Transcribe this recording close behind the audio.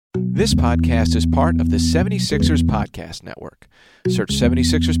This podcast is part of the 76ers Podcast Network. Search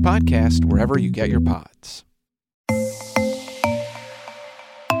 76ers Podcast wherever you get your pods.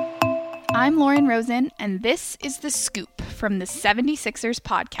 I'm Lauren Rosen, and this is The Scoop from the 76ers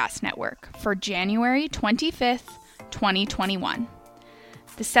Podcast Network for January 25th, 2021.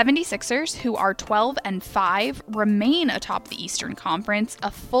 The 76ers, who are 12-5, remain atop the Eastern Conference, a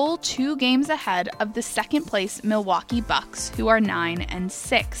full 2 games ahead of the second-place Milwaukee Bucks, who are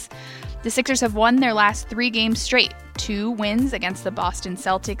 9-6. The Sixers have won their last 3 games straight, 2 wins against the Boston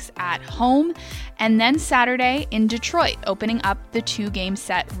Celtics at home, and then Saturday in Detroit, opening up the 2-game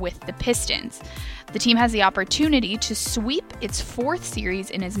set with the Pistons. The team has the opportunity to sweep its 4th series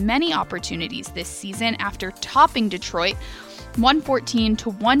in as many opportunities this season after topping Detroit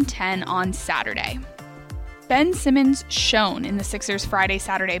 114-110 on Saturday. Ben Simmons shone in the Sixers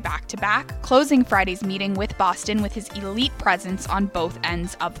Friday-Saturday back-to-back, closing Friday's meeting with Boston with his elite presence on both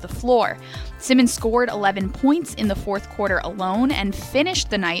ends of the floor. Simmons scored 11 points in the 4th quarter alone and finished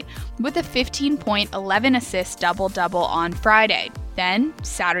the night with a 15-point, 11-assist double-double on Friday. Then,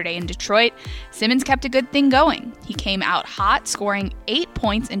 Saturday in Detroit, Simmons kept a good thing going. He came out hot, scoring 8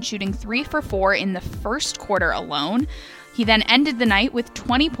 points and shooting 3 for 4 in the 1st quarter alone. He then ended the night with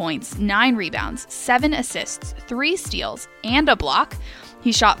 20 points, 9 rebounds, 7 assists, 3 steals, and a block.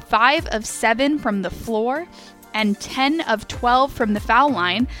 He shot 5 of 7 from the floor and 10 of 12 from the foul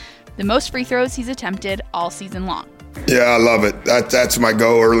line, the most free throws he's attempted all season long. Yeah, I love it. That's my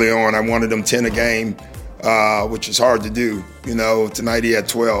goal early on. I wanted him 10 a game, which is hard to do. You know, tonight he had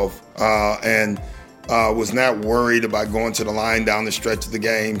 12 and was not worried about going to the line down the stretch of the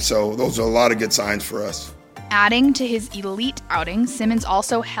game. So those are a lot of good signs for us. Adding to his elite outing, Simmons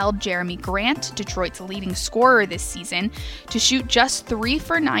also held Jeremy Grant, Detroit's leading scorer this season, to shoot just 3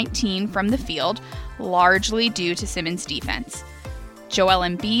 for 19 from the field, largely due to Simmons' defense. Joel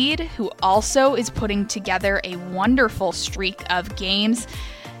Embiid, who also is putting together a wonderful streak of games,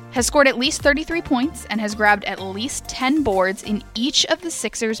 has scored at least 33 points and has grabbed at least 10 boards in each of the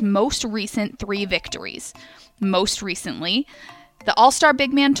Sixers' most recent 3 victories. Most recently, the All-Star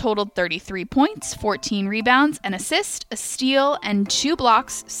big man totaled 33 points, 14 rebounds, an assist, a steal, and 2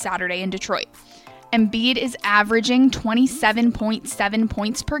 blocks Saturday in Detroit. Embiid is averaging 27.7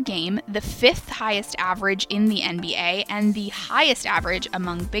 points per game, the 5th highest average in the NBA and the highest average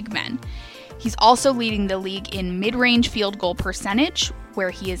among big men. He's also leading the league in mid-range field goal percentage,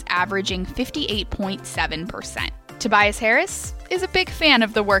 where he is averaging 58.7%. Tobias Harris is a big fan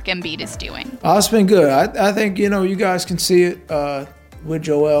of the work Embiid is doing. It's been good. I think, you guys can see it with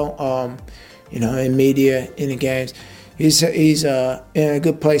Joel, in media, in the games. He's in a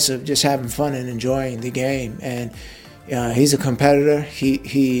good place of just having fun and enjoying the game. And he's a competitor.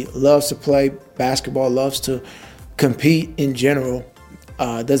 He loves to play basketball, loves to compete in general.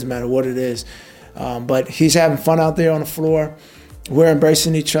 Doesn't matter what it is. But he's having fun out there on the floor. We're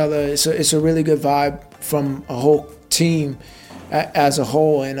embracing each other. It's a really good vibe from a whole team as a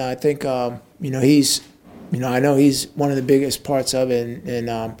whole, and I think he's I know he's one of the biggest parts of it,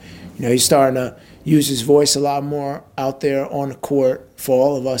 and he's starting to use his voice a lot more out there on the court for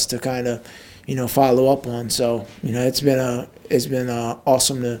all of us to kind of follow up on. So it's been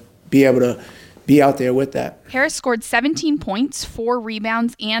awesome to be able to be out there with that. Harris scored 17 points, 4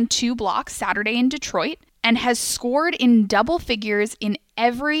 rebounds, and 2 blocks Saturday in Detroit, and has scored in double figures in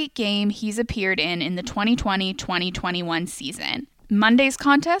every game he's appeared in the 2020-2021 season. Monday's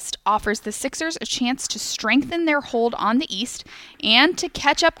contest offers the Sixers a chance to strengthen their hold on the East and to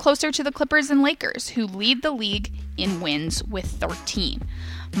catch up closer to the Clippers and Lakers, who lead the league in wins with 13.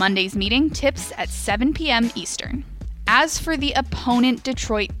 Monday's meeting tips at 7 p.m. Eastern. As for the opponent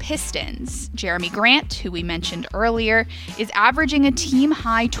Detroit Pistons, Jeremy Grant, who we mentioned earlier, is averaging a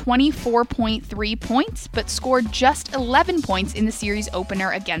team-high 24.3 points, but scored just 11 points in the series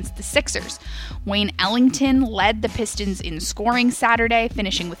opener against the Sixers. Wayne Ellington led the Pistons in scoring Saturday,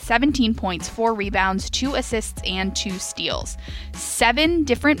 finishing with 17 points, 4 rebounds, 2 assists, and 2 steals. 7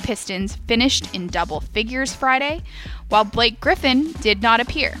 different Pistons finished in double figures Friday, while Blake Griffin did not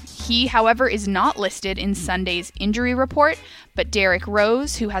appear. He, however, is not listed in Sunday's injury report, but Derrick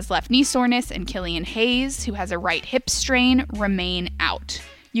Rose, who has left knee soreness, and Killian Hayes, who has a right hip strain, remain out.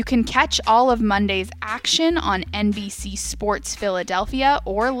 You can catch all of Monday's action on NBC Sports Philadelphia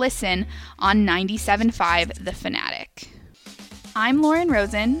or listen on 97.5 The Fanatic. I'm Lauren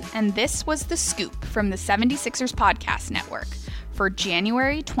Rosen, and this was The Scoop from the 76ers Podcast Network for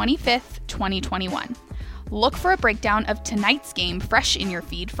January 25th, 2021. Look for a breakdown of tonight's game fresh in your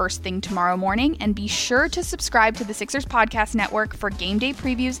feed first thing tomorrow morning, and be sure to subscribe to the Sixers Podcast Network for game day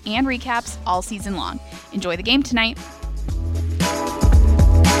previews and recaps all season long. Enjoy the game tonight.